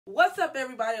What's up,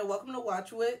 everybody, and welcome to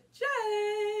Watch with Jay.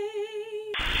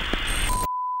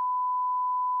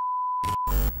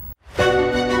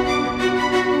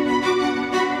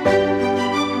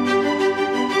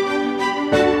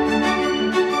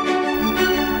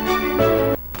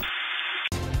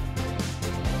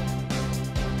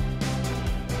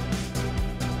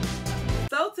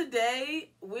 So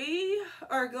today we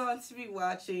are going to be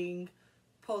watching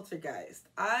Poltergeist.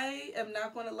 I am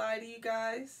not going to lie to you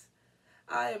guys.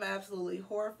 I am absolutely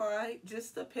horrified.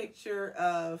 Just a picture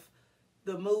of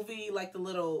the movie, like the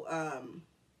little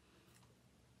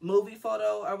movie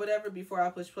photo or whatever before I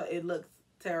push play, it looks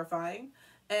terrifying.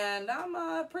 And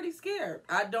I'm pretty scared.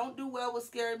 I don't do well with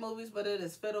scary movies, but it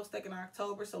is Fiddlestick in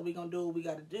October, so we're going to do what we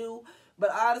got to do.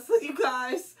 But honestly, you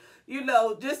guys, you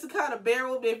know, just to kind of bear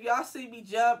with me, if y'all see me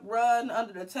jump, run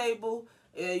under the table,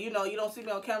 you know, you don't see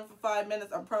me on camera for 5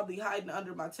 minutes, I'm probably hiding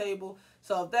under my table.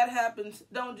 So if that happens,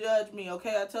 don't judge me,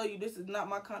 okay? I tell you, this is not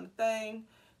my kind of thing.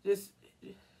 Just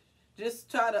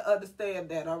try to understand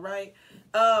that, all right?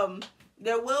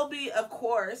 There will be, of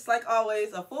course, like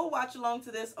always, a full watch along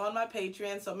to this on my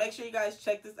Patreon. So make sure you guys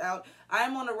check this out. I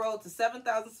am on the road to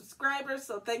 7,000 subscribers.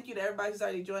 So thank you to everybody who's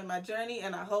already joined my journey.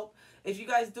 And I hope if you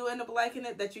guys do end up liking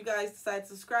it, that you guys decide to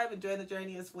subscribe and join the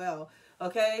journey as well.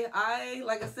 Okay?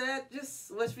 Like I said,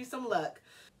 just wish me some luck.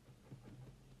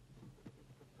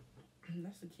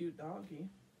 That's a cute doggy.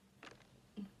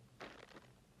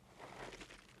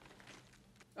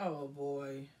 Oh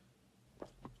boy.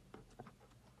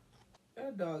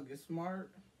 That dog is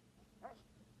smart.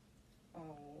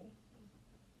 Oh.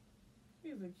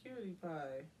 He's a cutie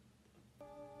pie.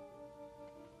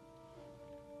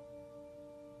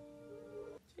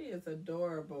 She is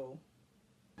adorable.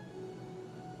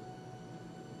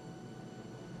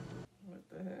 What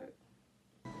the heck?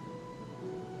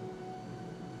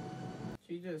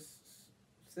 She just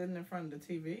sitting in front of the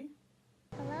TV?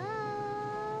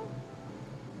 Hello?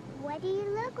 What do you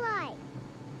look like?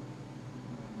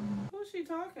 Who's she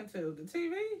talking to? The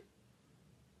TV?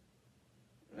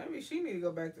 Maybe she need to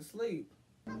go back to sleep.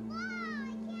 Hello?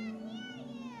 I can't hear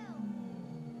you.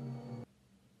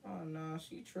 Oh no,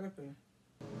 she tripping.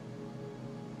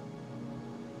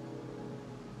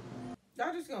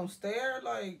 Y'all just gonna stare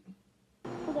like...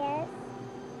 Yes.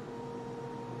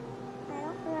 I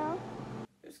don't know.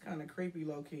 It's kind of creepy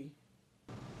low-key.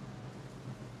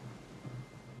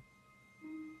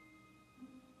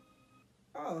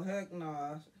 Oh heck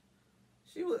nah.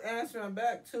 She was answering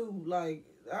back too, like,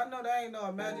 I know that ain't no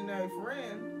imaginary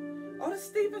friend. Oh, that's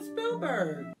Steven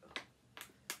Spielberg.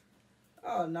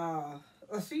 Oh, nah.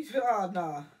 Oh,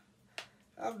 nah.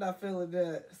 I'm not feeling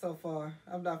that so far.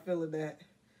 I'm not feeling that.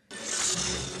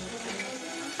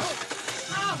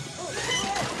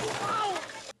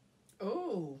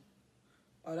 Oh.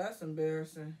 Oh, that's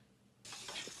embarrassing.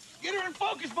 Get her in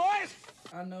focus, boys!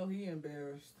 I know he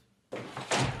embarrassed.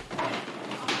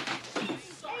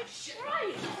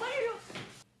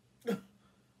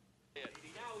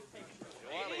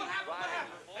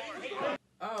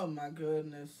 Oh my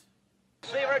goodness.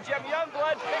 See her, Jim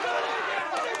Youngblood.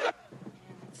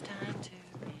 It's time to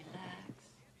relax.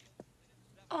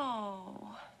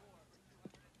 Oh.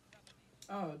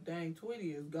 Oh dang,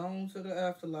 Tweety is gone to the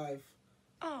afterlife.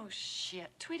 Oh, shit.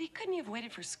 Tweety, couldn't you have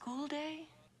waited for school day?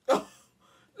 Oh,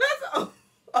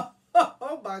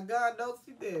 oh my God, no,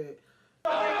 she did.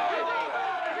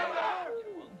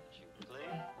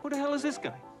 Who the hell is this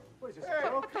guy? What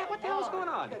the hell's going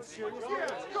on?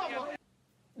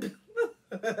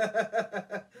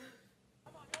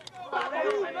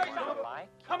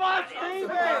 Come on, Steve!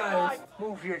 Surprise.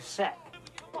 Move your sack.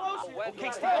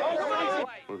 Okay, Steve.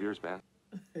 Move yours, man.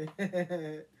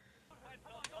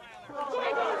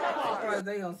 Surprised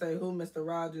they gonna say who Mr.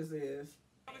 Rogers is.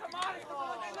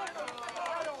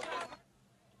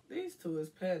 These two is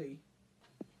petty.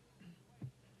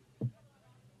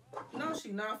 No,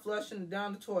 she not flushing it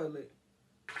down the toilet.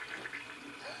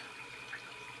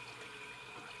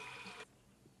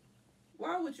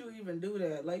 Why would you even do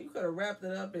that? Like, you could have wrapped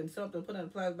it up in something, put it in a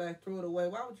plastic bag, threw it away.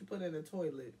 Why would you put it in the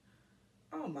toilet?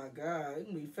 Oh my God, it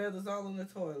can be feathers all in the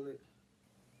toilet.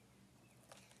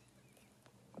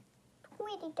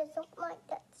 Tweety doesn't like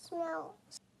that smell.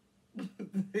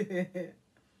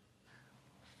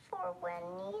 For when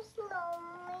he's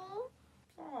lonely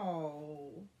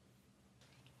Oh.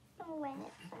 and when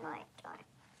it's nighttime.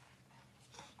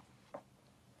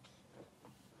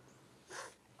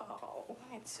 Oh,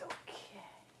 it's okay.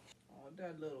 Oh,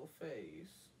 that little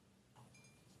face.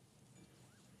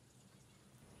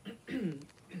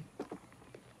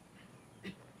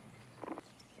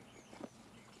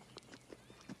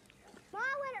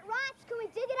 Mom, when it rots, can we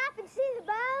dig it up and see the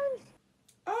bones?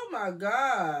 my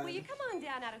God. Will you come on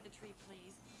down out of the tree,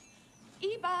 please?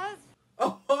 E-Buzz.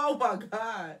 Oh my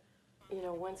God. You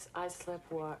know, once I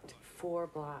sleptwalked 4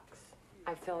 blocks.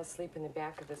 I fell asleep in the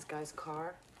back of this guy's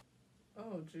car.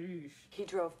 Oh, jeez. He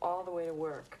drove all the way to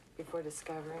work before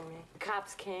discovering me. The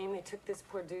cops came. They took this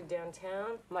poor dude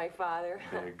downtown. My father.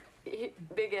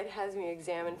 Big Ed has me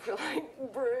examined for,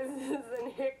 like, bruises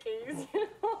and hickeys, you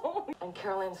know. And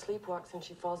Caroline sleepwalks and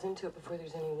she falls into it before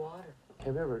there's any water.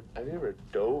 Have you ever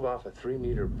dove off a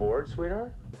 3-meter board,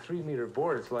 sweetheart? A 3-meter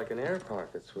board, it's like an air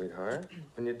pocket, sweetheart.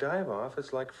 When you dive off,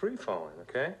 it's like free falling,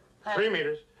 okay? Hi. 3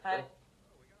 meters. Hi.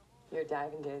 Your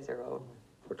diving days are over.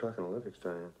 We're talking Olympics,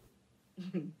 Diane.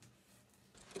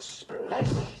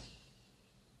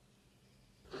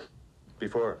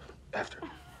 Before, after,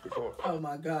 before. Oh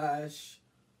my gosh.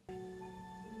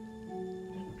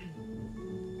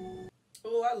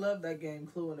 Oh, I love that game,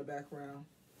 Clue in the background.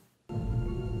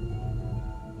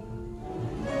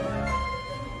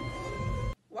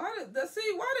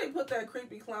 Why they put that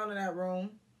creepy clown in that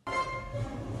room? Oh,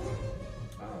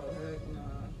 heck nah.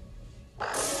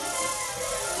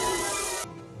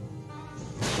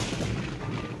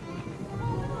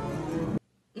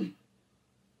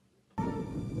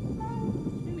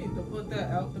 You need to put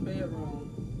that out the bedroom.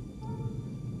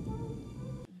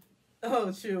 Oh,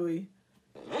 Chewy.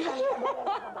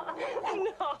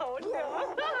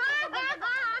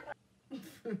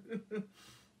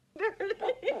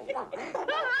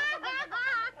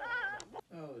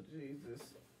 Oh, Jesus.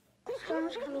 The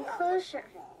storm's coming closer.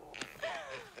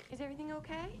 Is everything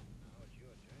okay?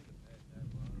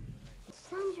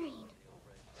 Sundering.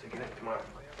 See you good tomorrow.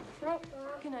 Night,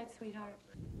 Mom. Good night, sweetheart.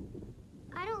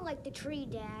 I don't like the tree,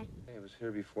 Dad. Hey, it was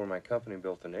here before my company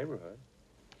built the neighborhood.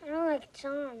 I don't like its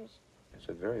arms. It's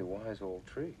a very wise old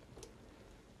tree.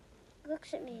 It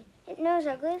looks at me. It knows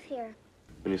I live here.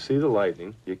 When you see the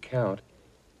lightning, you count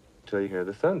until you hear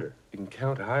the thunder. You can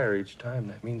count higher each time.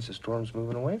 That means the storm's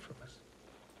moving away from us.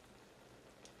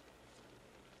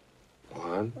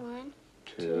 1, 1,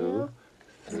 2,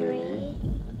 3.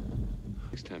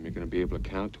 Next time you're going to be able to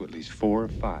count to at least 4 or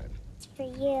 5. It's for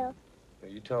you. Now,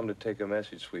 you tell him to take a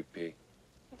message, Sweet Pea.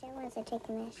 I don't want to take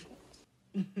a message.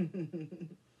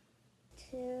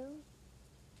 2,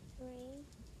 3,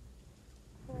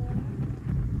 4.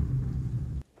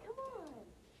 Come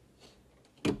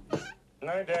on.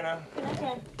 Night, Dana.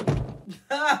 Okay.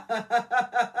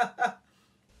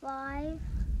 5.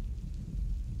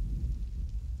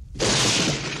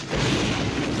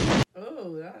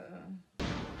 Oh,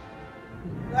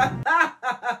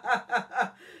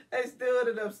 they still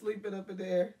ended up sleeping up in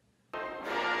there.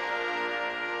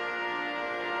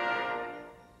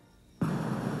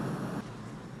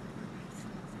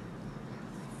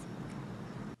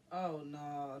 Oh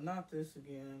no, not this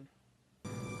again.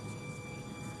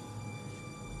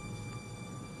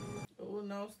 Oh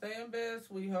no, stay in bed,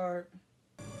 sweetheart.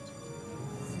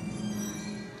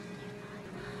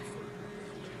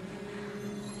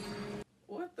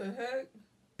 What the heck?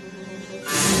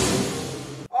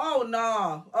 Oh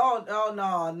no. Oh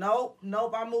no.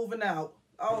 Nope, I'm moving out.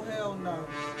 Oh hell no.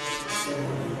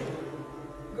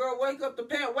 Girl, wake up the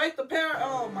parent. Wake the parent.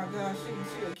 Oh my gosh,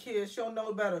 she a kid. She don't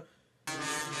know better.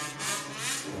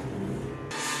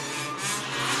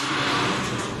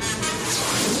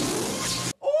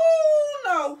 Oh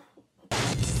no.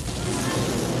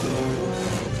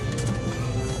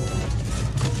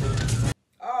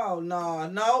 Oh no,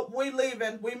 no, we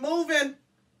leaving. We moving.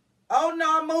 Oh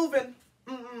no, I'm moving.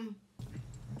 Mm-mm.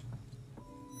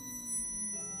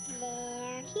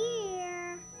 They're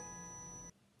here.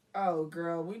 Oh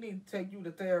girl, we need to take you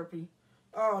to therapy.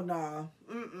 Oh no.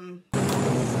 Mm-mm.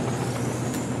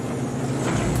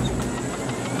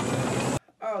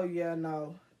 Oh yeah,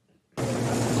 no.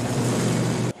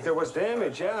 There was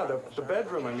damage, yeah. The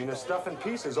bedroom, I mean, there's stuff in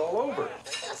pieces all over.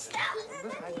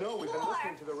 I know, we've been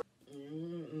listening to the...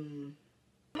 Mm-mm.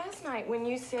 Last night when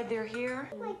you said they're here,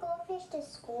 Take my goldfish to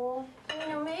school. you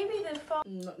know, maybe the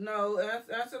phone... No,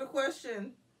 answer the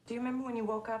question. Do you remember when you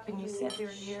woke up and you said they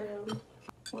were here?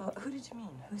 Well, who did you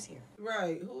mean? Who's here?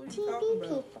 Right, who are you TV talking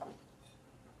about?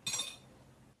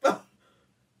 people.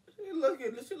 She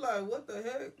looking, she like, what the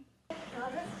heck?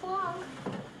 Not a clock.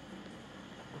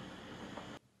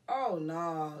 Oh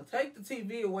no, take the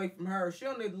TV away from her. She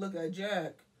don't need to look at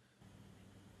Jack.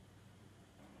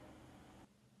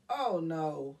 Oh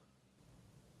no.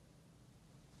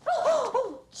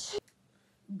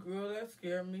 Girl, that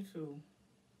scared me too.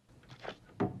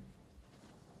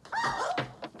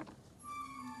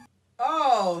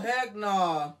 Oh, heck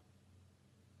no.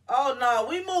 Oh no,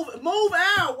 we move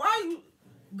out. Why you,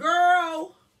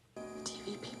 girl?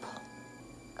 TV people.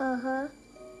 Uh-huh.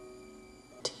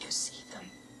 Do you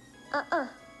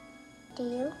Do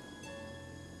you?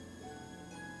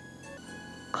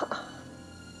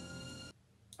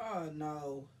 Oh,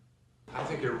 no. I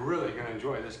think you're really going to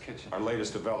enjoy this kitchen. Our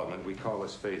latest development, we call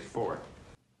this Phase 4.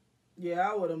 Yeah,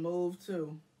 I would have moved,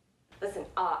 too. Listen,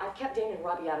 I've kept Dana and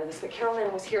Robbie out of this, but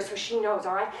Carolyn was here, so she knows,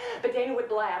 all right? But Dana would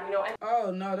blab, you know, and...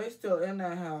 Oh, no, they still in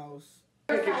that house.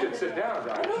 I think you should sit down,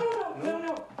 Doc.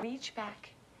 No. Reach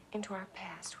back into our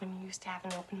past when we used to have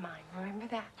an open mind. Remember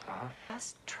that? Uh-huh.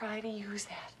 Just try to use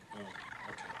that.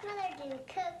 Mother didn't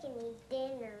cook any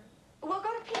dinner. We'll go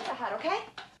to Pizza Hut, okay?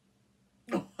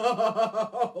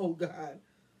 Oh, God.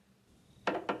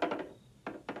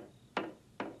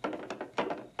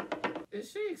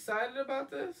 Is she excited about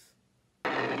this?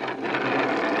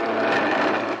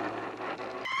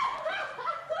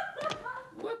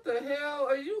 What the hell?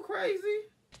 Are you crazy?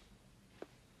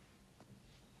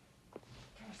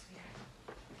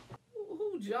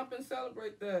 Who jump and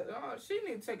celebrate that? Oh, she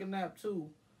need to take a nap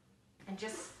too. And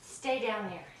just stay down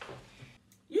there.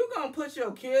 You gonna put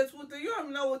your kids with it? You don't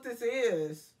even know what this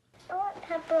is. I want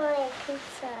pepperoni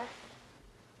pizza.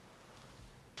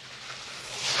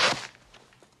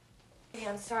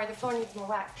 I'm sorry, the floor needs more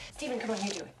wax. Steven, come on,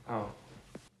 you do it. Oh.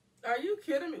 Are you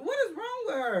kidding me? What is wrong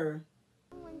with her?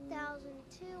 1,000,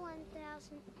 2,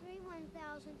 1,000, 3,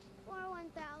 1,000, 4,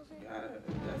 1,000. God, that's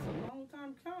a long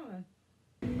time counting.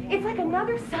 It's like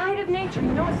another side of nature,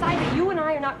 you know, a side that you and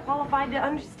I are not qualified to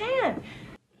understand.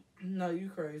 No,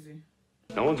 you crazy.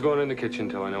 No one's going in the kitchen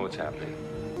until I know what's happening.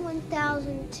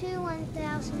 1,000, 2,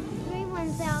 1,000, 3,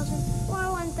 1,000,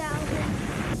 4, 1,000,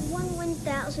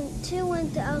 1,000, 2,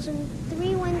 1,000,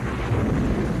 3,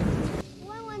 1,000,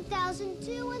 2, 1,000,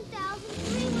 3,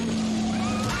 1,000.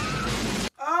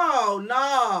 Oh,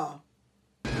 no.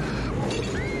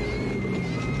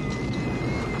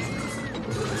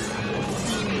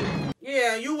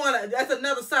 Yeah, you wanna, that's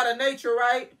another side of nature,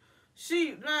 right?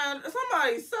 Man,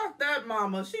 somebody suck that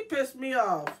mama. She pissed me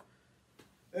off.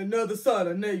 Another side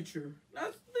of nature.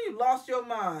 You lost your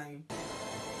mind.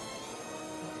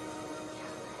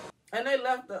 And they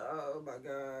left oh my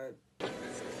God.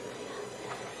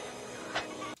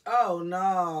 Oh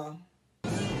no.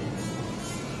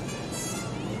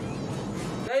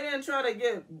 They didn't try to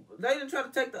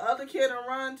take the other kid and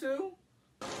run too?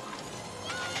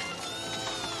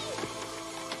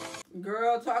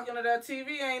 Girl, talking to that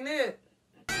TV ain't it.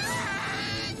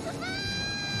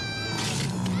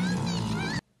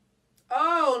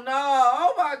 Oh no,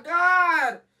 oh my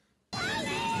God.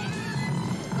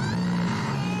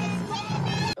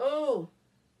 Oh.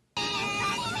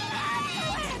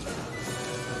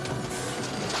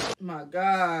 My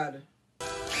God.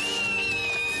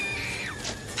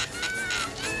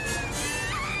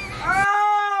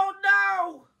 Oh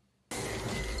no.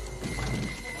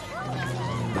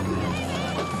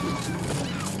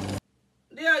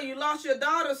 Yeah, you lost your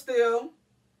daughter still.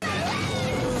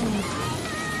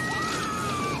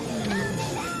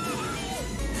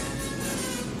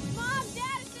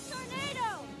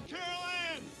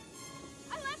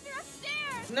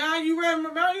 Now you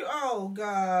remember you? Oh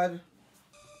God.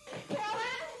 Carolyn!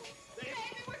 Baby,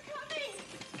 we're coming!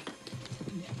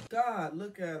 God,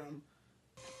 look at him.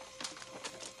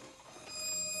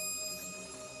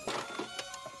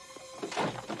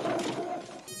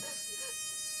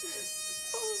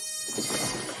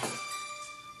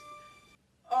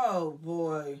 Oh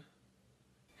boy.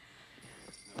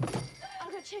 I'll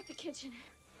go check the kitchen.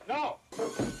 No!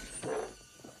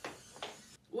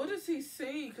 What does he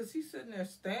see? Because he's sitting there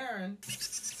staring.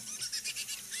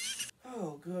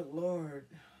 Oh, good Lord.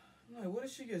 I'm like, what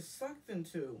did she get sucked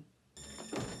into?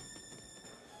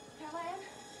 Carolyn?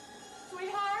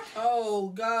 Sweetheart? Oh,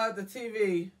 God, the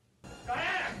TV.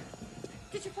 Diane!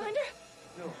 Did you find her?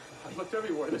 No, I looked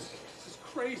everywhere. This is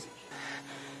crazy.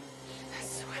 A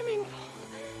swimming pool.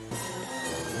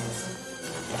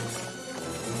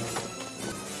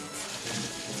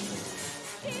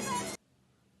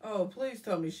 Oh, please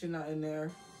tell me she's not in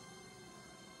there.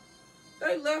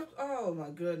 They left. Oh, my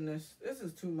goodness. This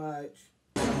is too much.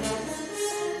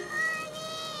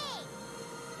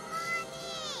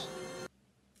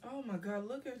 Oh, my God.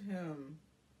 Look at him.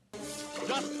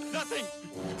 Nothing!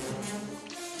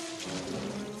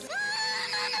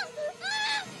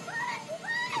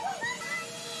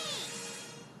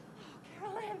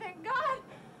 Carolyn, thank God!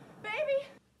 Baby!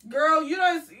 Girl, you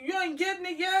ain't getting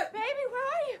it yet? Baby, where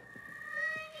are you?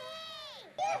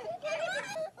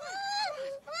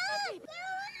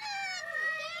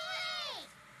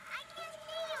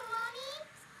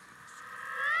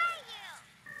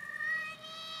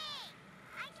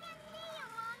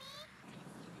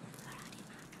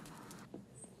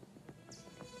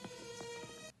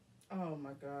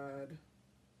 my God.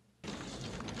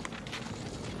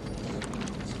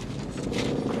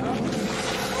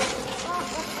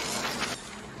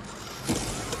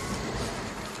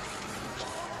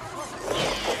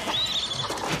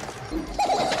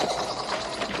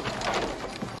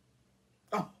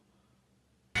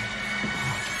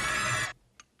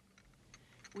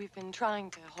 We've been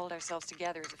trying to hold ourselves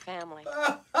together as a family.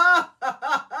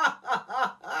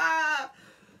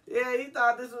 Yeah, he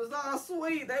thought this was all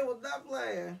sweet. They was not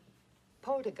playing.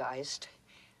 Poltergeist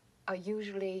are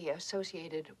usually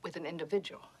associated with an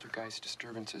individual. Poltergeist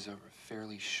disturbances over a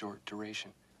fairly short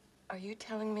duration. Are you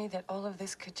telling me that all of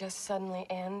this could just suddenly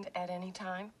end at any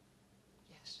time?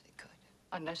 Yes, it could.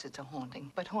 Unless it's a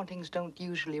haunting. But hauntings don't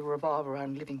usually revolve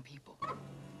around living people.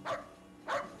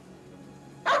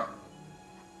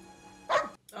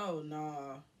 Oh,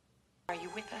 no. Are you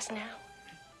with us now?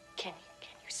 Can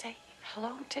you say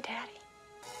hello to Daddy?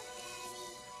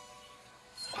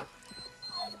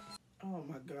 Oh,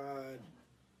 my God.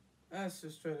 That's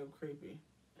just straight up creepy.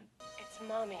 It's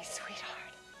Mommy,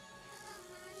 sweetheart.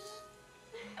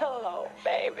 Hello,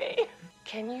 baby.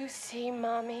 Can you see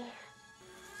Mommy?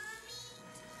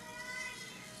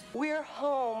 We're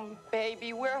home,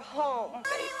 baby. We're home,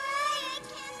 baby.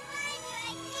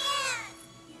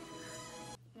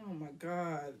 Oh, my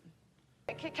God.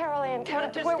 Carol Ann,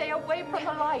 just stay away from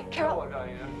the light. Carol,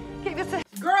 give us a...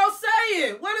 Girl, say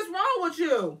it! What is wrong with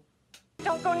you?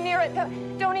 Don't go near it.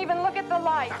 Don't even look at the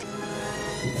light.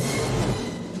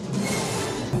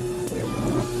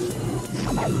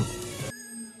 What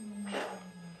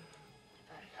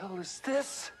the hell is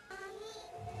this?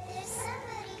 There's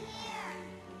somebody here.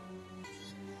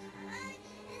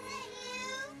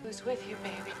 Who's with you,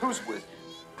 baby? Who's with you?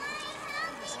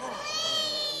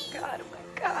 God, oh my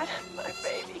God, my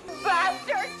baby.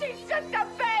 Bastard, she's just a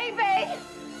baby!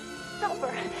 Help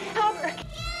her, help her.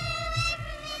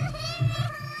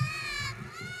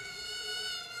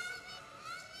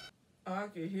 Oh, I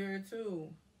can hear it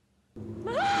too.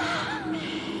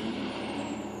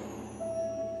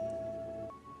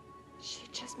 She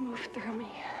just moved through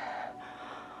me.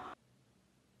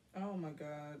 Oh my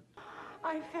God.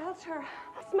 I felt her.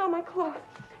 Smell my clothes.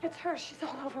 It's her. She's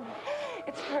all over me.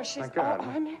 It's her. She's all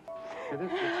over me. It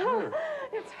is, it's her.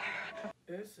 It's her.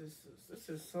 This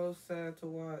is so sad to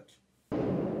watch.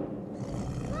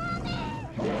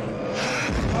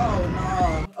 Oh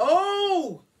no.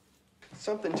 Oh!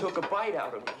 Something took a bite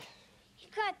out of me. You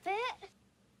got bit?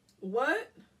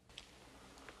 What?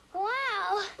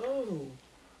 Wow. Oh.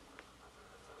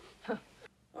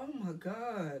 Oh my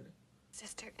God.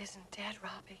 Sister isn't dead,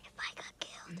 Robbie. If I got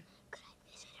killed, could I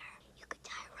visit her? You could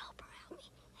tie a rope around me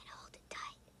and hold it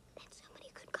tight. Then somebody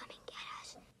could come and get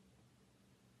us.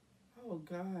 Oh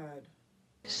God.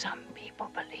 Some people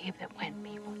believe that when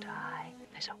people die,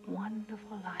 there's a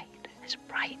wonderful light as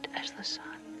bright as the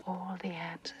sun. All the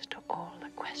answers to all the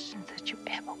questions that you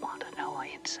ever want to know are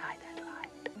inside that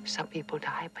light. Some people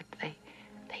die, but they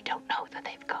don't know that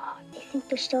they've gone. You think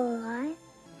they're still alive?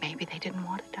 Maybe they didn't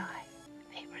want to die.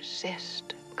 They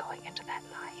resist going into that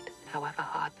light, however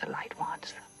hard the light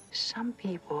wants them. Some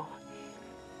people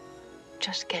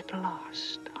just get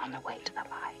lost on the way to the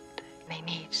light. They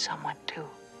need someone to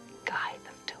guide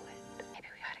them to it. Maybe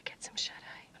we ought to get some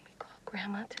shut-eye. When we call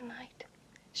Grandma tonight,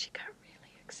 she got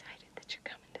really excited that you're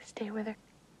coming to stay with her.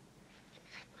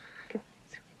 Good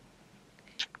night,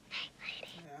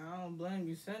 sweetie. Yeah, I don't blame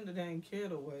you. Send the dang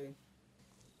kid away.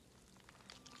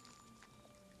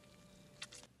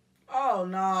 Oh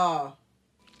no.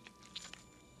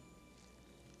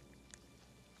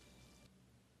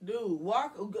 Dude,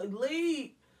 walk,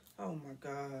 leave. Oh my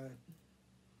God.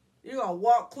 You're gonna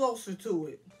walk closer to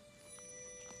it.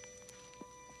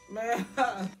 Man,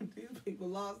 these people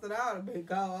lost it out a bit,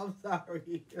 Kyle. I'm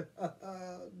sorry.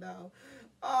 No.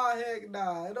 Oh, heck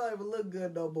nah. It don't even look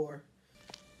good no more.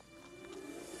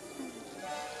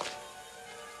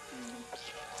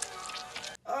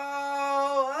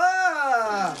 Oh,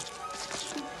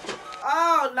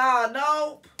 oh, nah,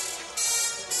 nope.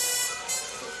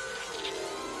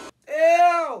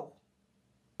 Ew.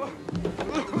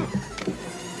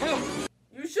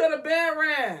 You should have been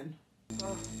ran.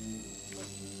 Oh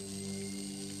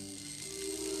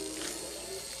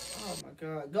my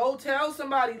God. Go tell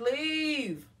somebody,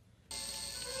 leave.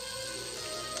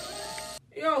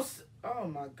 You don't, oh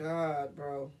my God,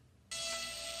 bro.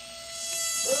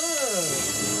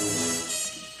 Ugh.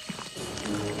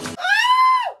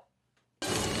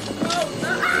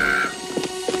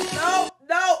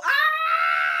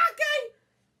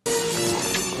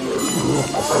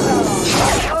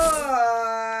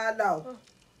 No.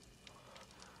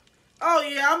 Oh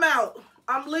yeah, I'm out.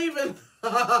 I'm leaving.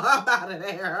 I'm out of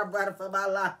there. I'm running for my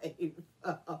life.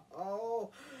 Oh,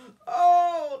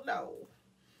 no.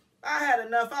 I had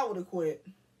enough. I would have quit.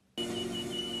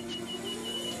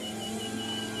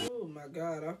 Oh, my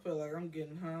God. I feel like I'm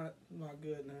getting hot. My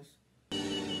goodness.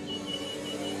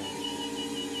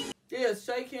 Yeah,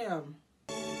 shake him.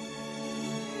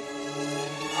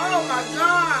 Oh, my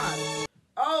God.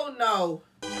 Oh, no.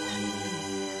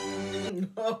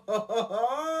 No.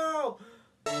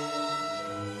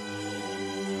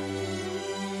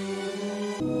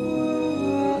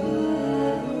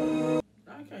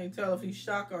 I can't tell if he's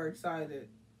shocked or excited.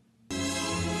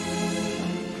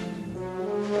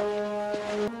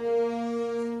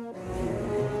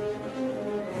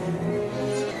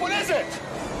 What is it?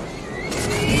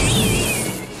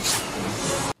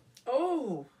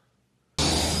 Oh.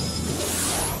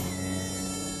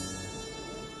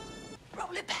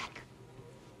 Roll it back.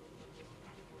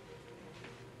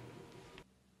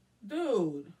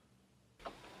 Dude.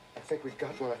 I think we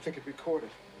got one. I think it recorded.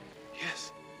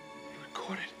 Yes, you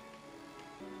recorded.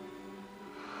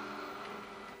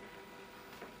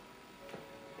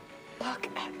 Look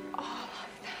at all of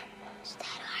them. Is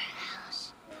that our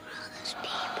house? For all those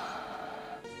people?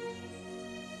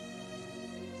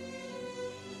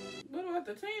 What about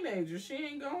the teenager? She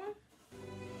ain't going?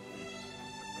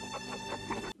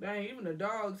 Dang, even the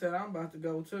dog said I'm about to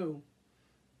go too.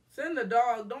 Send the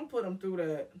dog. Don't put him through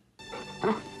that.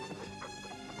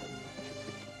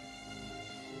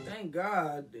 Thank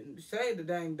God. Save the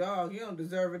dang dog. He don't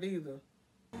deserve it either.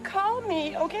 Call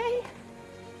me, okay?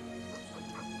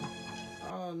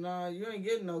 Oh, no. You ain't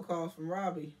getting no calls from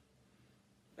Robbie.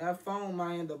 That phone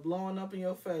might end up blowing up in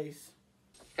your face.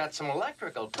 Got some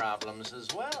electrical problems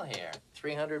as well here.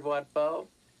 300-watt bulb.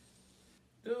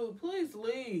 Dude, please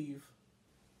leave.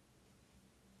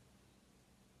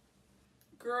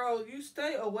 Girl, you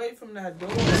stay away from that door.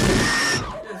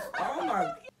 Just,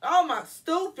 oh my,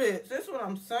 stupid. That's what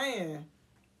I'm saying.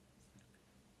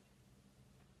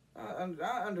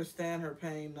 I understand her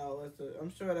pain, though.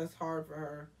 I'm sure that's hard for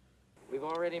her. We've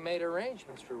already made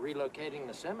arrangements for relocating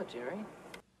the cemetery.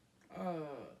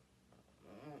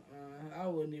 I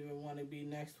wouldn't even want to be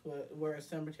next to where a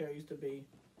cemetery used to be.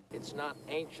 It's not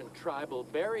ancient tribal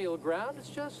burial ground, it's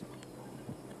just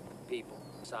people.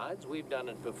 Besides, we've done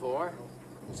it before.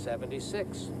 In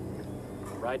 76.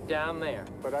 Right down there.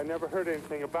 But I never heard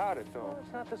anything about it, though. Well,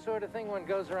 it's not the sort of thing one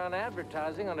goes around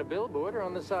advertising on a billboard or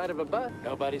on the side of a bus.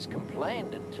 Nobody's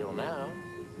complained until now.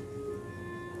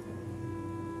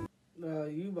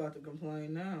 You about to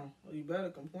complain now. Well, you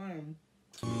better complain.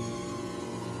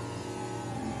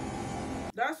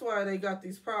 That's why they got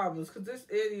these problems, because this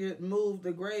idiot moved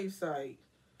the gravesite.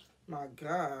 My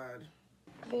God.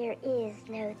 There is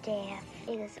no death.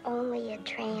 It is only a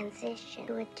transition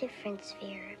to a different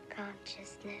sphere of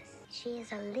consciousness. She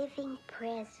is a living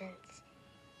presence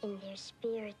in their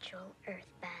spiritual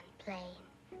earthbound plane.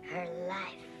 Her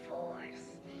life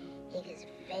force, it is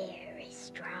very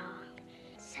strong.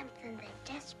 Something they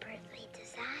desperately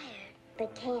desire,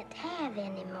 but can't have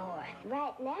anymore.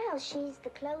 Right now, she's the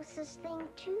closest thing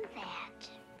to that.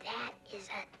 That is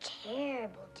a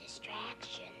terrible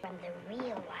distraction from the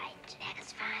real light that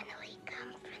has finally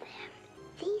come for them.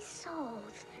 These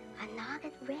souls are not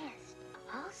at rest,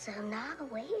 also not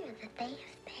aware that they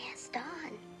have passed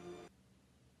on.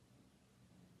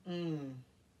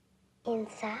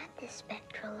 Inside the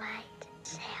spectral light,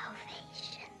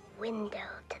 salvation, window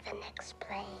to the next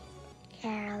plane.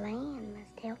 Carol Ann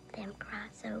must help them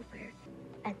cross over.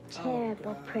 A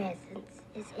terrible presence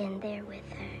is in there with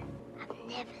her. I've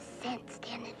never sensed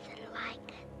anything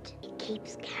like it. It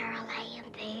keeps Carol Ann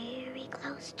very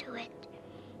close to it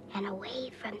and away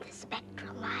from the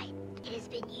spectral light. It has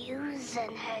been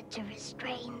using her to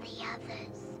restrain the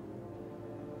others.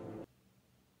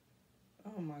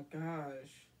 Oh my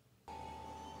gosh.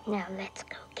 Now let's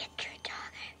go get your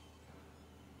daughter.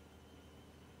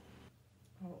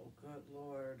 Oh, good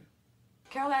Lord.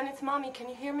 Carol Ann, it's Mommy. Can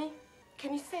you hear me?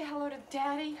 Can you say hello to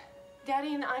Daddy?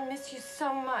 Daddy and I miss you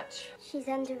so much. She's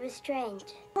under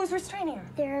restraint. Who's restraining her?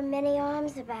 There are many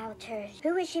arms about her.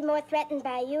 Who is she more threatened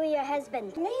by, you or your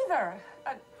husband? Neither.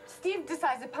 Steve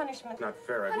decides the punishment. Not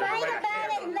fair. I've never Write laid a about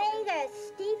hand it on later.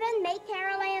 Stephen, make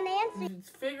Carol Ann answer.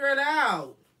 Just figure it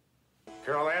out.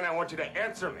 Carol Ann, I want you to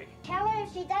answer me. Tell her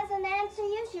if she doesn't answer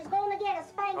you, she's going to get a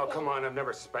spanking. Oh, come on. I've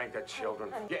never spanked at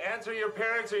children. You answer your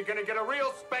parents or you're going to get a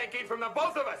real spanking from the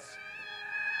both of us.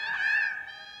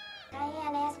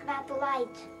 Diane, ask about the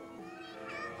light.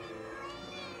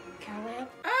 Carol Ann?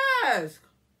 Ask.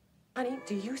 Honey,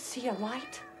 do you see a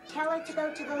light? Tell her to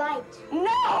go to the light.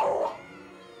 No!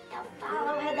 Don't Don't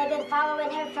follow her. They've been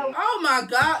following her for... Oh my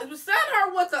God. Send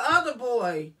her with the other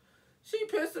boy. She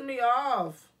pissing me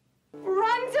off.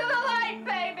 Run to the light,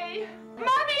 baby!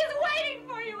 Mommy is waiting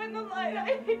for you in the light.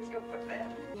 I hate you for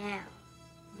that. Now,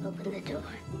 open the door.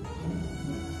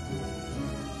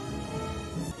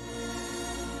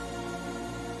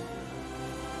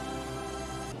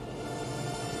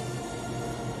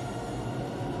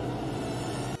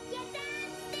 Get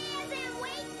downstairs and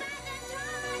wait for the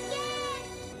target!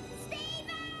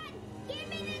 Steven! Give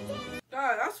me the tin!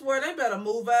 God, I swear they better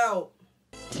move out.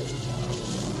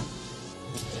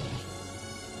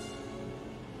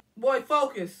 Boy,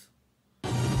 focus.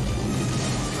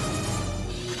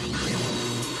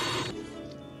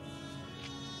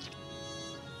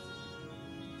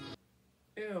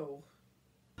 Ew.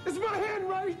 It's my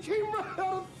handwriting came right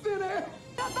out of thin air.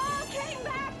 The ball came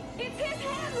back! It's his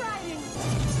handwriting!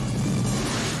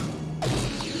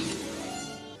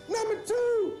 Number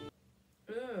 2.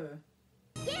 Ugh.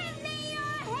 Give me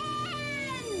your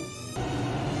hand!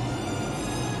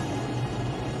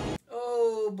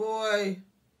 Oh boy.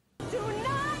 Do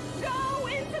not go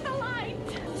into the light!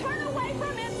 Turn away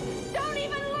from it! Don't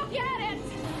even look at it!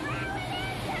 Throw it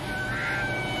into the light!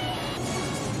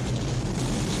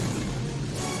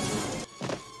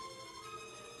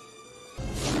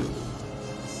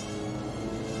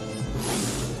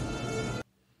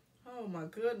 Oh my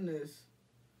goodness.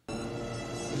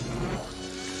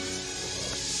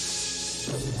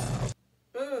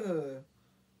 Ugh.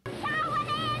 Throw it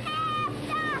in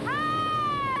after her!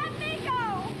 Let me go!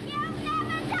 You've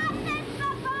never done this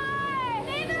before!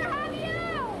 Neither have you!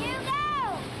 You go!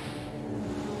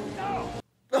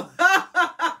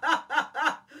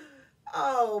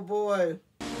 Oh boy.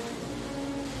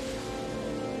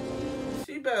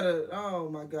 She better. Oh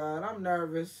my God. I'm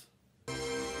nervous. Come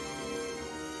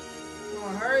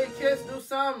on, hurry, kiss, do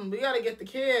something. We gotta get the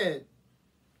kid.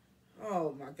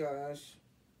 Oh my gosh.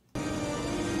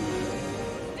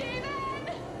 Steven!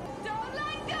 Don't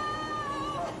let go!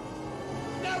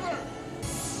 Never.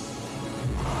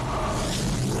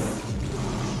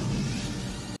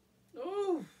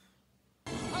 Ooh.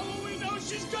 How will we know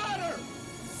she's got her?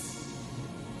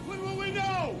 When will we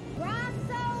know? Cross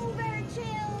over,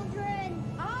 children!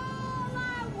 All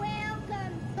are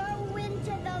welcome! Go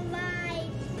into the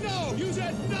light! No. You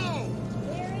said no.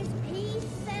 There is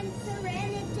peace and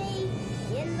serenity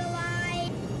in the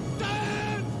light!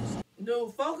 Dad.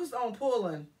 Dude, focus on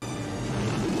pulling.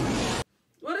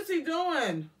 What is he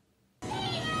doing?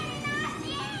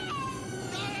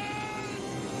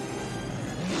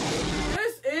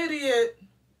 This idiot.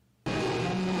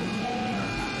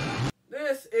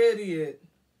 This idiot.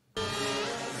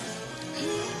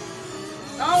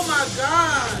 Oh my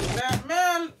God. That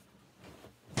man.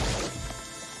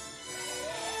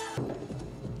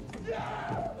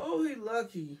 Oh, he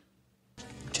lucky.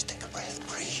 Just take a breath.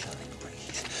 Breathe,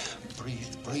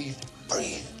 breathe, breathe, breathe,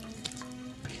 breathe.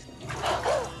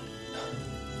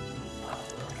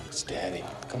 It's Daddy.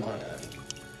 Come on, honey.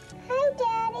 Hi,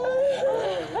 Daddy!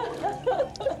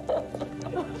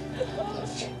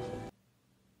 Love you.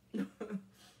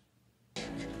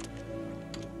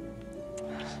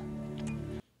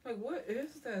 Like, what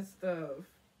is that stuff?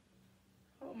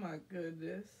 Oh my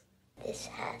goodness. This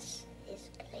house is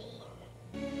clean.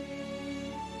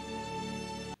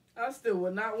 I still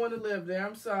would not want to live there.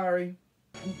 I'm sorry.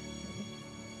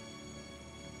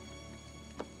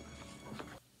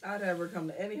 I'd ever come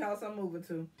to any house I'm moving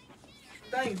to.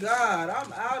 Thank God.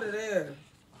 I'm out of there.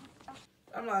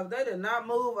 I'm like, they did not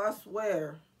move, I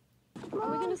swear.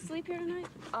 Are we gonna sleep here tonight?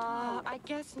 I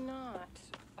guess not.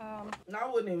 No, I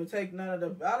wouldn't even take none of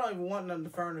the... I don't even want none of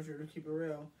the furniture, to keep it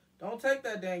real. Don't take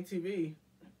that dang TV.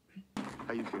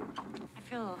 How you feel? I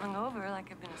feel a little hungover,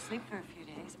 like I've been asleep for a few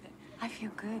days, but I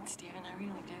feel good, Steven. I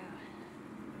really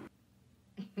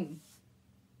do.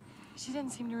 She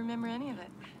didn't seem to remember any of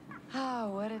it. Oh,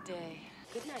 what a day.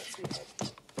 Good night,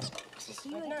 sweetheart.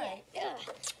 Good night.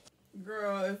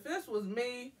 Girl, if this was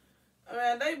me,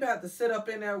 man, they'd have to sit up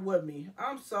in there with me.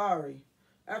 I'm sorry.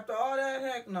 After all that,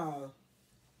 heck no.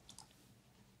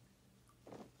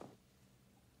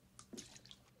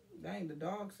 Dang, the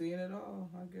dog seeing it all,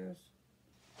 I guess.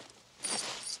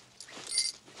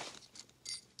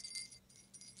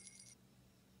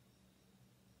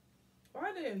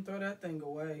 Why didn't throw that thing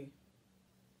away?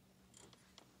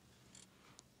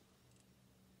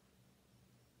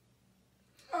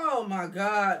 Oh my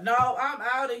God. No, I'm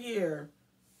out of here.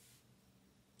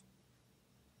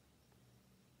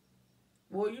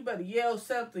 Boy, you better yell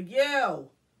something.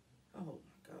 Yell. Oh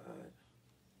my God.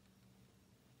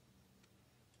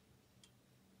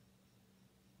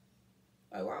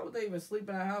 Like, why would they even sleep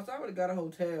in a house? I would have got a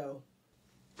hotel.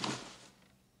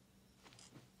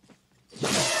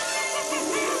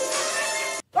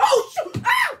 Oh, shoot!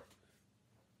 Ah!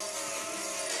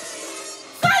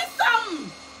 Say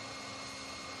something!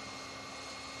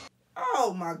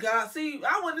 Oh, my God. See,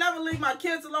 I would never leave my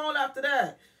kids alone after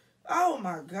that. Oh,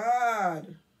 my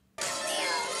God.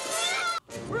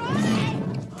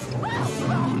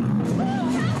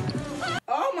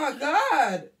 Oh, my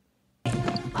God.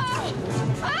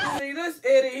 See, this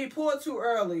idiot, he pulled too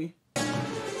early.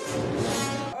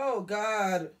 Oh,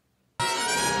 God.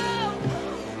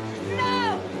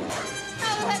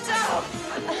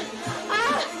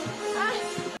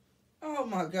 Oh,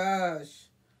 my gosh.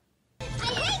 I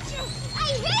hate you! I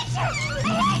hate you!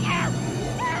 I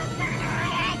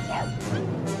hate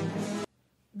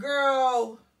you!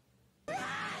 Girl.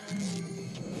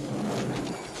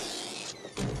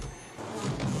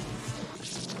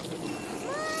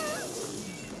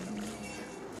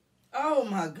 Oh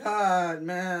my God,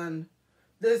 man.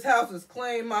 This house is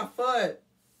clean my foot.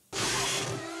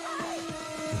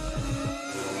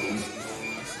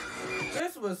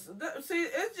 This was, see,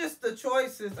 it's just the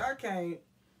choices. I can't.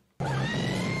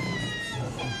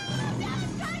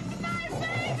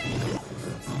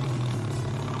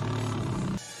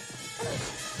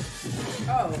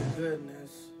 Oh,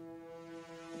 goodness.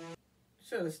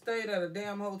 Should have stayed at a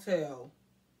damn hotel.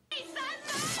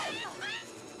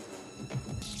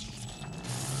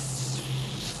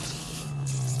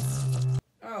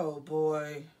 Oh,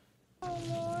 boy.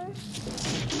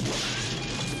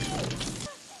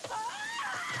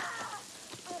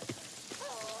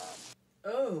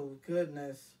 Oh,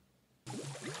 goodness.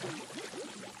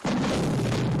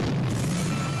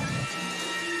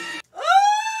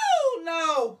 Oh,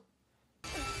 no.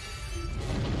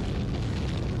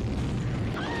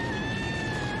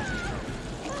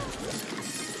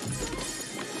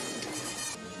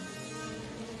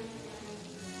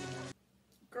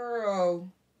 Girl.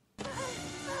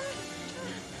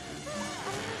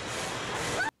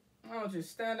 Why don't you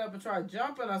stand up and try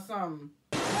jumping or something?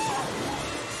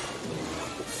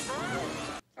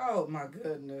 Oh my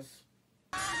goodness.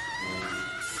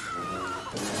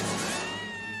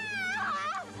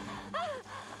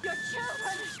 Your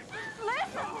children!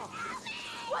 Listen!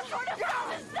 What sort of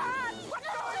girl is that? What's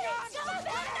going on?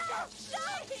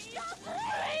 Stop,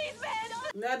 please, man!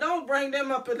 Now don't bring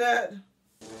them up in that.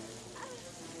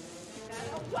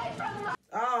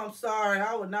 Oh, I'm sorry.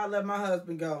 I would not let my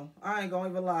husband go. I ain't gonna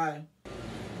even lie.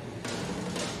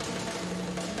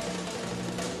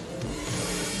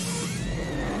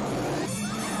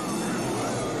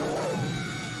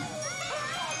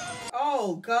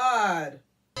 Oh, God.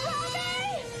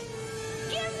 Mommy!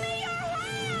 Give me your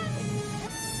hand!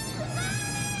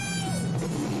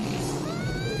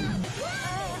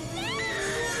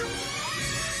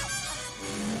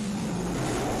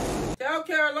 Tell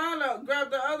Carolina, grab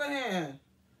the other hand.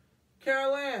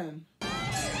 Carolyn.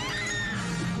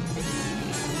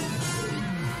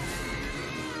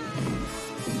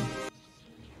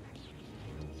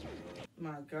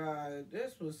 My God,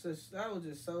 this was just, that was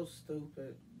just so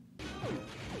stupid.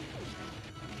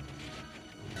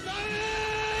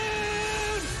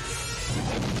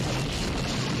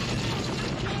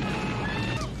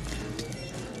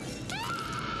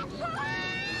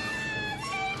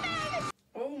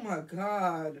 Oh my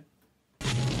God.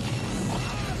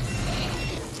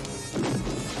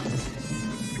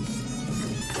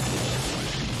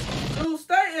 Dude,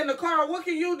 stay in the car. What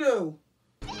can you do?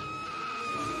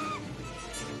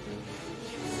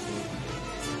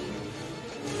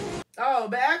 Oh,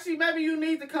 but actually, maybe you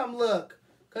need to come look.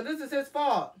 Because this is his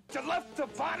fault. You left the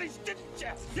bodies, didn't you?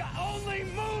 You only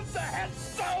moved the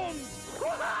headstones!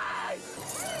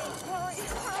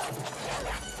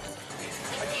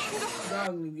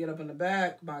 Dog need to get up in the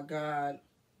back. My God.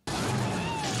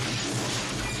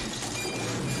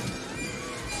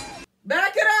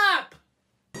 Back it up!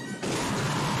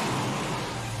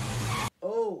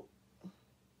 Oh.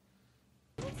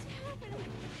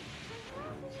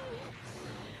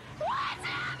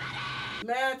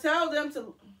 Man, tell them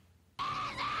to...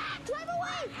 Drive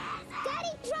away! Daddy,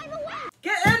 drive away!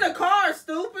 Get in the car,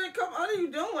 stupid! Come, what are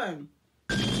you doing?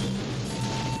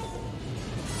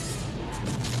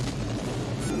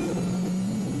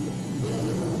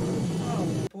 Oh,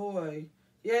 boy.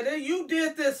 Yeah, then you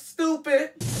did this,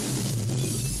 stupid.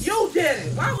 You did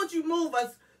it. Why would you move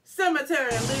a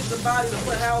cemetery and leave the body to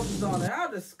put houses on it? How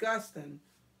disgusting.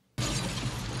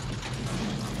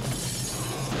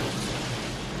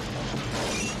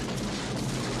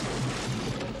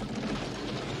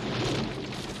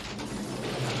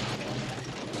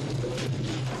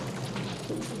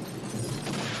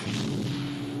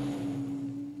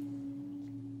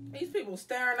 people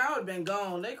staring, I would have been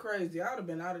gone. They crazy. I would have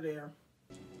been out of there.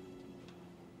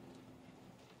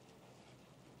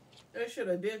 They should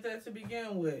have did that to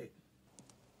begin with.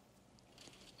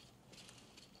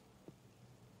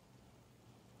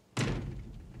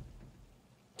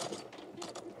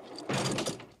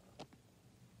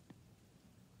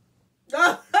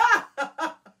 I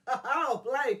don't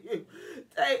blame you.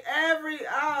 Take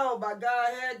oh my God,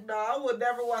 heck no. I would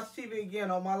never watch TV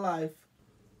again on my life.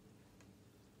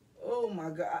 Oh my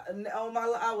God.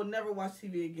 I would never watch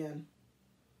TV again.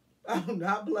 I do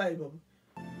not blame them.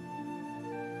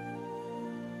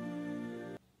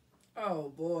 Oh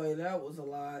boy, that was a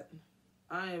lot.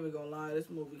 I ain't even gonna lie, this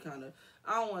movie kind of,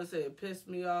 I don't want to say it pissed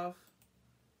me off,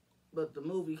 but the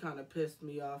movie kind of pissed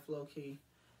me off low-key.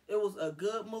 It was a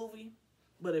good movie,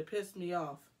 but it pissed me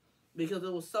off because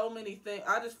there was so many things.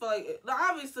 I just feel like,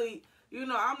 obviously, you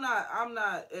know, I'm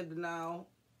not in denial.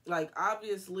 Like,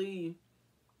 obviously,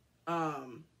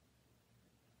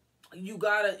 you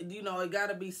gotta, you know, it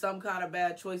gotta be some kind of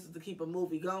bad choices to keep a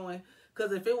movie going.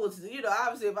 Because if it was, you know,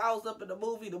 obviously if I was up in the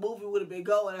movie would have been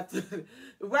going after,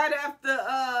 right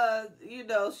after, you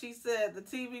know, she said the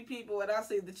TV people and I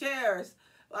see the chairs,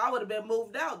 I would have been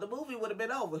moved out. The movie would have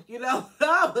been over, you know.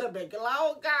 I would have been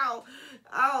long gone.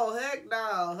 Oh, heck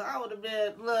no. I would have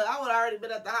been, look, I would have already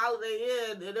been at the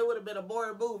Holiday Inn and it would have been a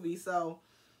boring movie, so.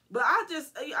 But I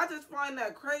just find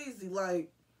that crazy,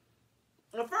 like,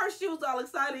 at first she was all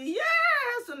excited,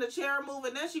 yes, and the chair moved,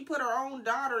 and then she put her own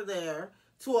daughter there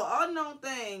to an unknown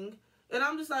thing, and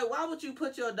I'm just like, why would you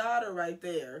put your daughter right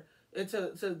there and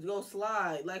to go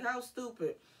slide? Like, how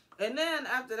stupid. And then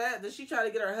after that, then she tried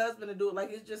to get her husband to do it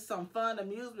like it's just some fun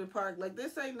amusement park. Like,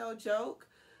 this ain't no joke.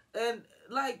 And,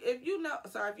 like, if you know,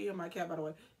 sorry if you hear my cat, by the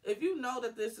way, if you know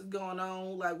that this is going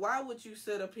on, like, why would you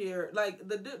sit up here? Like,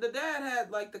 the dad had,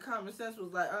 like, the common sense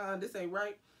was like, this ain't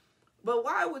right. But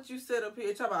why would you sit up here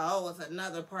and talk about, oh, it's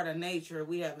another part of nature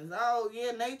we haven't, oh,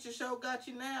 yeah, nature show got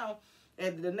you now.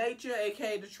 And the nature,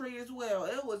 aka the tree as well.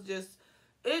 It was just,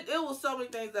 it was so many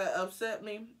things that upset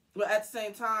me. But at the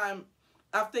same time,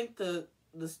 I think the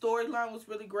storyline was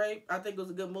really great. I think it was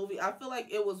a good movie. I feel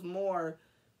like it was more,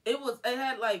 it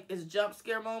had like its jump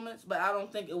scare moments, but I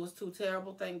don't think it was too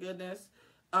terrible, thank goodness.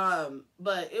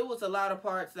 But it was a lot of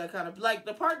parts that kind of, like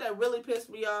the part that really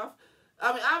pissed me off,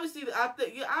 I mean, obviously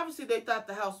they thought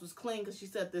the house was clean because she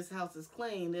said this house is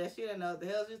clean. Yeah, she didn't know what the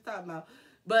hell she was talking about.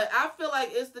 But I feel like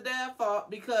it's the dad's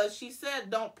fault because she said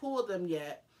don't pull them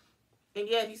yet. And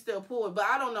yet he still pulled. But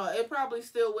I don't know. It probably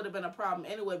still would have been a problem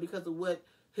anyway because of what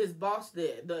his boss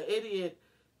did. The idiot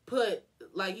put,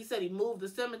 like he said, he moved the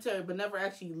cemetery but never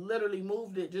actually literally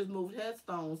moved it. Just moved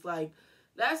headstones. Like,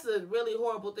 that's a really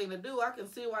horrible thing to do. I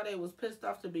can see why they was pissed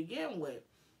off to begin with.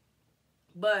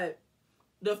 But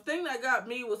the thing that got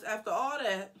me was after all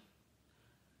that,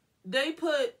 they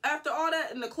put, after all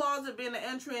that in the closet being the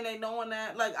entry and they knowing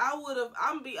that, like, I'm going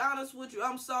to be honest with you,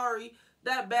 I'm sorry,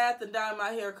 that bath and dyeing my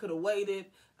hair could have waited.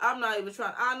 I'm not even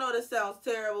trying, I know this sounds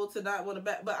terrible to not want to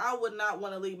bath, but I would not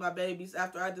want to leave my babies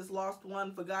after I just lost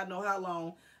one for God know how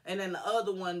long, and then the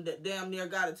other one that damn near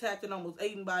got attacked and almost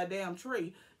eaten by a damn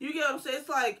tree. You get what I'm saying? It's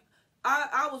like,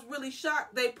 I was really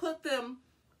shocked. They put them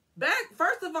back.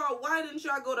 First of all, why didn't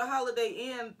y'all go to Holiday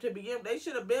Inn to begin? They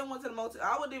should have been went to the motel.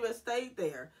 I wouldn't even stayed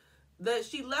there. That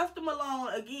she left them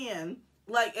alone again,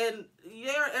 like, and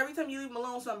yeah, every time you leave them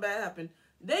alone, something bad happened.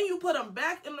 Then you put them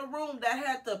back in the room that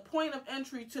had the point of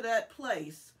entry to that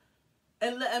place,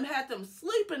 and had them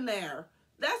sleeping there.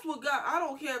 That's what got. I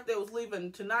don't care if they was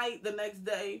leaving tonight, the next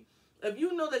day. If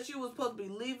you know that you was supposed to be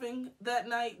leaving that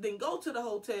night, then go to the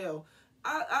hotel.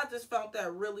 I just found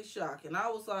that really shocking. I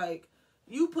was like,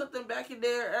 you put them back in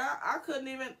there. I couldn't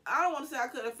even. I don't want to say I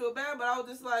couldn't feel bad, but I was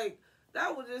just like,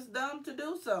 that was just dumb to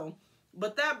do so.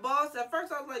 But that boss, at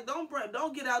first I was like,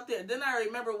 don't get out there. Then I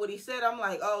remember what he said. I'm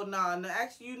like, oh, no,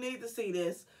 actually, you need to see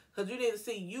this. Because you need to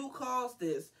see you caused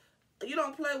this. You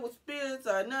don't play with spirits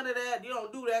or none of that. You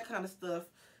don't do that kind of stuff.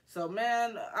 So,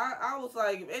 man, I was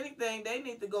like, if anything, they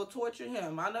need to go torture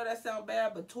him. I know that sounds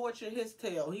bad, but torture his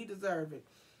tail. He deserved it.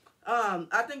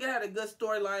 I think it had a good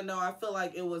storyline, though. I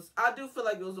do feel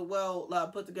like it was a well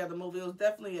put together movie. It was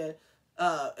definitely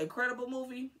a incredible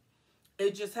movie.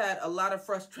 It just had a lot of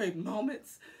frustrating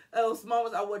moments. Those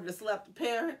moments I would have slapped the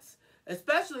parents,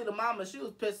 especially the mama. She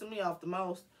was pissing me off the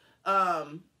most.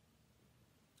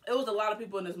 It was a lot of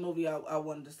people in this movie I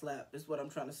wanted to slap, is what I'm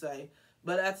trying to say.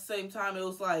 But at the same time, it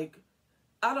was like,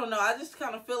 I don't know. I just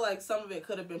kind of feel like some of it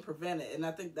could have been prevented. And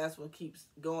I think that's what keeps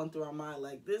going through our mind.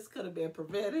 Like, this could have been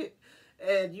prevented.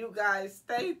 And you guys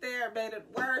stayed there and made it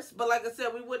worse. But like I said,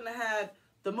 we wouldn't have had...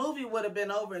 The movie would have been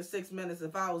over in 6 minutes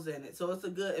if I was in it. So it's a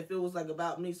good, if it was like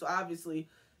about me. So obviously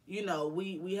you know,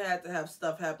 we had to have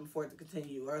stuff happen for it to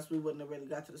continue, or else we wouldn't have really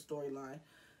got to the storyline.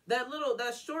 That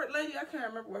short lady, I can't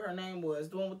remember what her name was.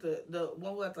 The one with the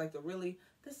one who had like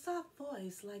the soft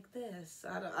voice like this.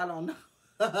 I don't know.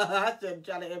 I shouldn't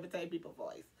try to imitate people's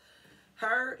voice.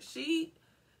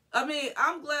 I mean,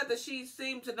 I'm glad that she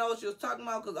seemed to know what she was talking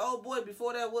about, because, oh boy,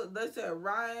 before that, they said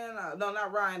Ryan, no,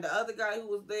 not Ryan, the other guy who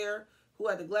was there, who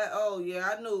had the glass, oh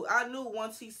yeah, I knew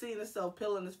once he seen himself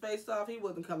peeling his face off, he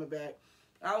wasn't coming back.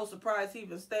 I was surprised he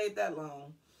even stayed that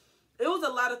long. It was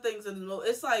a lot of things in the movie.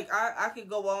 It's like, I could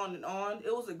go on and on.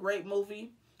 It was a great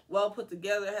movie, well put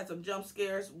together, it had some jump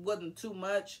scares, wasn't too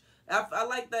much. I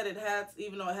like that it had,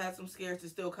 even though it had some scares, it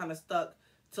still kind of stuck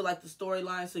to like the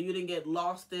storyline, so you didn't get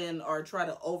lost in or try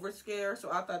to over scare. So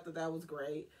I thought that was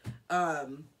great.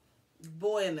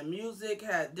 Boy, and the music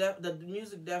had the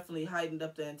music definitely heightened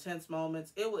up the intense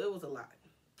moments. It was a lot.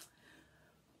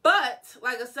 But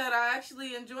like I said, I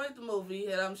actually enjoyed the movie,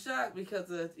 and I'm shocked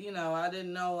because of, you know, I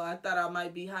didn't know. I thought I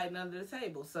might be hiding under the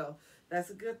table, so that's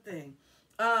a good thing.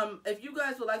 If you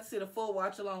guys would like to see the full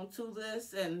watch along to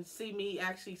this and see me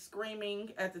actually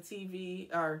screaming at the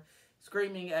TV or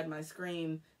screaming at my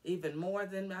screen even more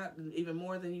than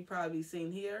you probably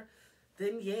seen here,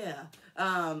 then yeah.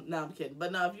 No, I'm kidding.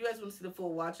 But no, if you guys want to see the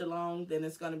full watch along, then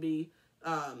it's going to be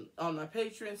on my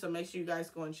Patreon, so make sure you guys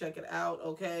go and check it out,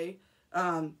 okay?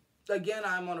 Again,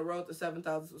 I'm on the road to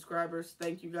 7,000 subscribers.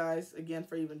 Thank you guys again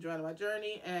for even joining my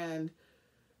journey, and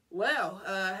well,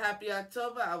 happy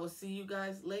October. I will see you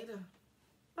guys later.